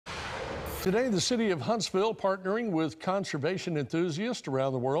Today, the city of Huntsville partnering with conservation enthusiasts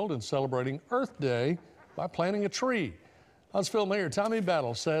around the world and celebrating Earth Day by planting a tree. Huntsville Mayor Tommy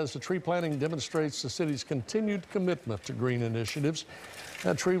Battle says the tree planting demonstrates the city's continued commitment to green initiatives.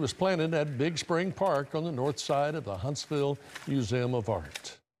 That tree was planted at Big Spring Park on the north side of the Huntsville Museum of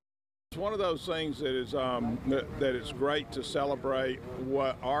Art. It's one of those things that is great to celebrate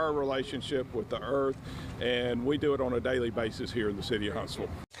what our relationship with the earth, and we do it on a daily basis here in the city of Huntsville.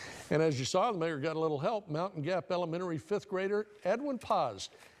 And as you saw, the mayor got a little help. Mountain Gap Elementary fifth grader Edwin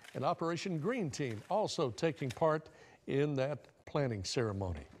and Operation Green Team also taking part in that planting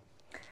ceremony.